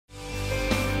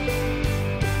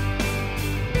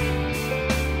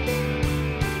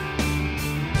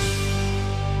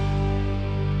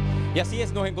así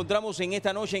es, nos encontramos en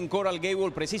esta noche en Coral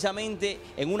Gables, precisamente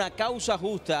en una causa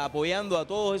justa, apoyando a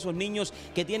todos esos niños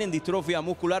que tienen distrofia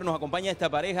muscular. Nos acompaña esta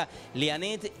pareja,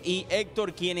 Lianet y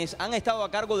Héctor, quienes han estado a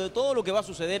cargo de todo lo que va a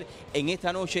suceder en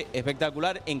esta noche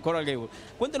espectacular en Coral Gables.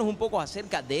 Cuéntenos un poco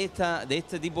acerca de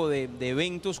este tipo de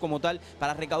eventos como tal,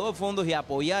 para recaudar fondos y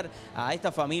apoyar a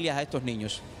estas familias, a estos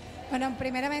niños. Bueno,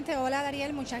 primeramente, hola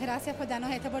Dariel, muchas gracias por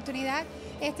darnos esta oportunidad.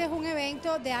 Este es un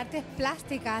evento de artes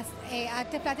plásticas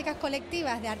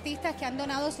colectivas de artistas que han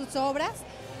donado sus obras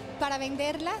para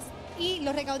venderlas, y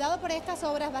lo recaudado por estas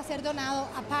obras va a ser donado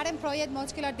a Parent Project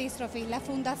Muscular Dystrophy, la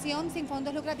fundación sin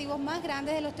fondos lucrativos más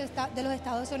grande de los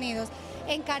Estados Unidos,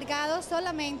 encargados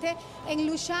solamente en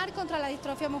luchar contra la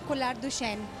distrofia muscular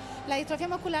Duchenne. La distrofia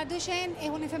muscular Duchenne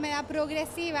es una enfermedad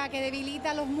progresiva que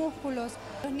debilita los músculos.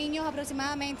 Los niños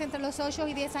aproximadamente entre los 8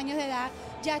 y 10 años de edad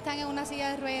ya están en una silla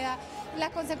de ruedas.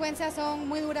 Las consecuencias son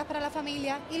muy duras para la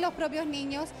familia y los propios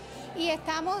niños, y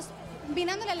estamos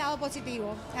mirándole el lado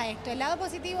positivo a esto. El lado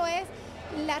positivo es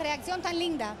la reacción tan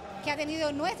linda que ha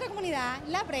tenido nuestra comunidad,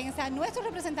 la prensa, nuestros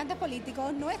representantes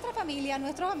políticos, nuestra familia,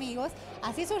 nuestros amigos.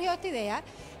 Así surgió esta idea.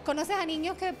 ¿Conoces a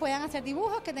niños que puedan hacer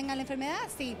dibujos, que tengan la enfermedad?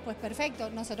 Sí, pues perfecto.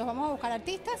 Nosotros vamos a buscar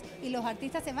artistas y los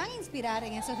artistas se van a inspirar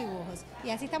en esos dibujos. Y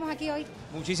así estamos aquí hoy.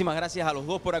 Muchísimas gracias a los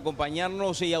dos por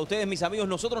acompañarnos, y a ustedes, mis amigos.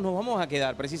 Nosotros nos vamos a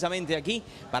quedar precisamente aquí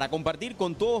para compartir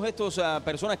con todas estas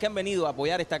personas que han venido a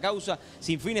apoyar esta causa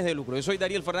sin fines de lucro. Yo soy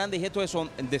Dariel Fernandez y esto es On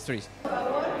The Streets. Por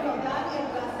favor, nos dan el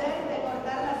placer de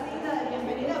cortar la cinta de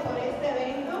bienvenida por este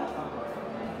evento.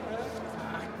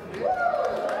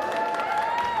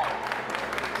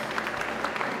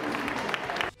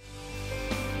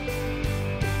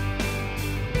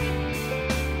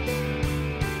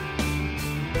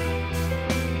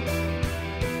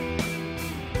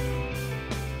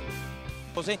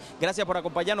 José, gracias por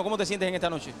acompañarnos. ¿Cómo te sientes en esta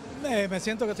noche? Me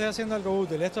siento que estoy haciendo algo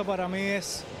útil. Esto para mí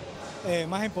es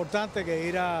más importante que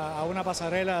ir a una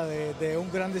pasarela de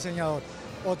un gran diseñador,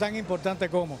 o tan importante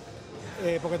como,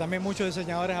 porque también muchos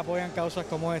diseñadores apoyan causas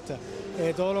como esta.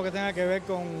 Todo lo que tenga que ver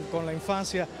con la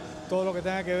infancia, todo lo que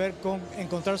tenga que ver con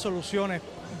encontrar soluciones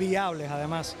viables,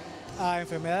 además, a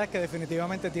enfermedades que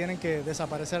definitivamente tienen que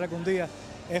desaparecer algún día,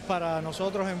 es para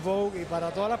nosotros en Vogue y para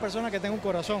todas las personas que tengan un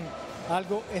corazón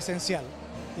algo esencial,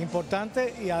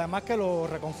 importante, y además que lo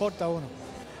reconforta a uno.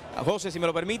 José, si me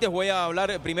lo permites, voy a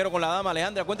hablar primero con la dama.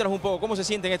 Alejandra, cuéntanos un poco, ¿cómo se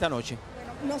sienten esta noche?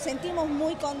 Bueno, nos sentimos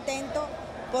muy contentos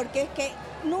porque es que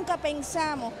nunca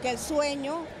pensamos que el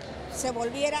sueño se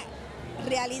volviera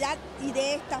realidad y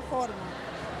de esta forma.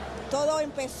 Todo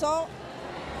empezó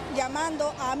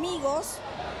llamando a amigos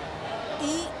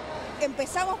y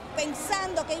empezamos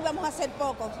pensando que íbamos a ser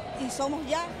pocos y somos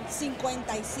ya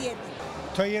 57.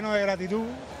 Estoy lleno de gratitud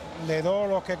de todos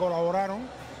los que colaboraron,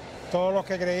 todos los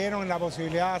que creyeron en la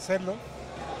posibilidad de hacerlo,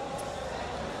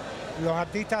 los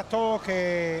artistas todos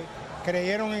que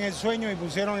creyeron en el sueño y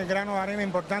pusieron el grano de arena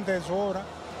importante de su obra,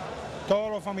 todos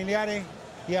los familiares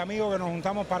y amigos que nos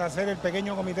juntamos para hacer el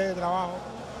pequeño comité de trabajo.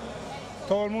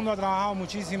 Todo el mundo ha trabajado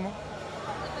muchísimo,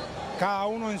 cada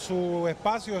uno en su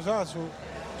espacio, o sea,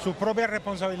 sus propias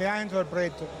responsabilidades dentro del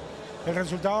proyecto. El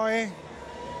resultado es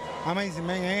amazing,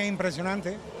 man, es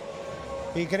impresionante,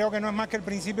 y creo que no es más que el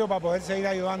principio para poder seguir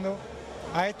ayudando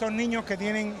a estos niños que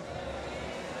tienen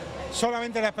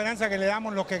solamente la esperanza que le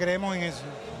damos los que creemos en eso.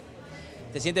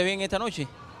 ¿Te sientes bien esta noche?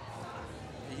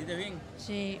 ¿Te sientes bien?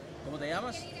 Sí. ¿Cómo te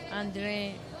llamas?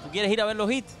 André. ¿Tú quieres ir a ver los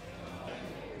hits?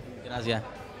 Gracias.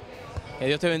 Que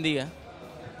Dios te bendiga.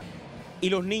 Y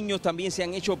los niños también se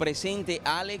han hecho presentes.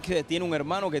 Alex tiene un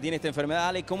hermano que tiene esta enfermedad.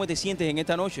 Alex, ¿cómo te sientes en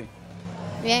esta noche?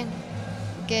 Bien,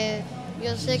 que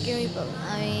yo sé que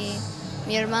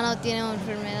mi hermano tiene una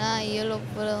enfermedad y yo lo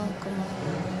puedo como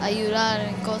ayudar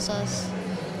en cosas.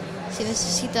 Si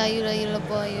necesita ayuda, yo lo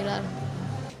puedo ayudar.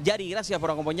 Yari, gracias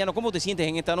por acompañarnos. ¿Cómo te sientes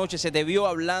en esta noche? Se te vio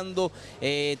hablando,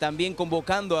 también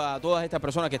convocando a todas estas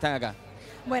personas que están acá.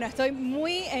 Bueno, estoy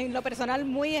en lo personal,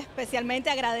 muy especialmente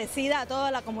agradecida a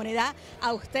toda la comunidad,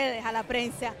 a ustedes, a la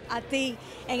prensa, a ti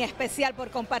en especial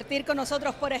por compartir con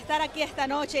nosotros, por estar aquí esta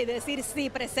noche y decir sí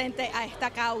presente a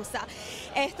esta causa.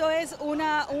 Esto es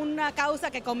una causa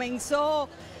que comenzó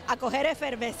a coger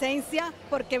efervescencia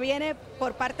porque viene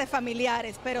por partes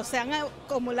familiares, pero se han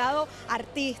acumulado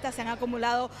artistas, se han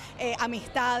acumulado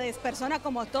amistades, personas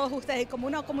como todos ustedes y como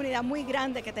una comunidad muy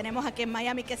grande que tenemos aquí en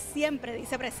Miami que siempre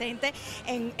dice presente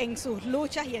en sus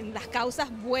luchas y en las causas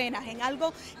buenas, en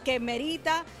algo que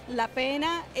merita la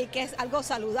pena y que es algo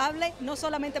saludable, no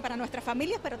solamente para nuestras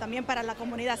familias, pero también para la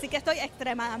comunidad. Así que estoy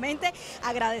extremadamente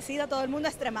agradecida a todo el mundo,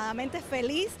 extremadamente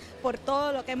feliz por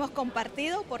todo lo que hemos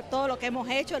compartido, por todo lo que hemos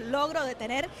hecho, el logro de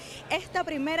tener esta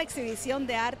primera exhibición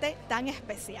de arte tan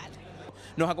especial.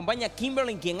 Nos acompaña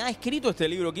Kimberly, quien ha escrito este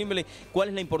libro. Kimberly, ¿cuál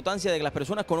es la importancia de que las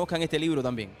personas conozcan este libro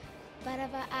también? Para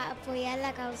apoyar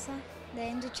la causa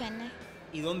de Duchenne.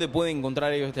 ¿Y dónde pueden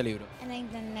encontrar ellos este libro? En la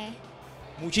internet.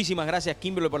 Muchísimas gracias,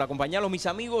 Kimberly, por acompañarnos. Mis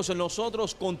amigos,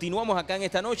 nosotros continuamos acá en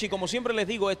esta noche y como siempre les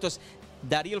digo, esto es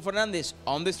Dariel Fernández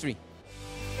on the Street.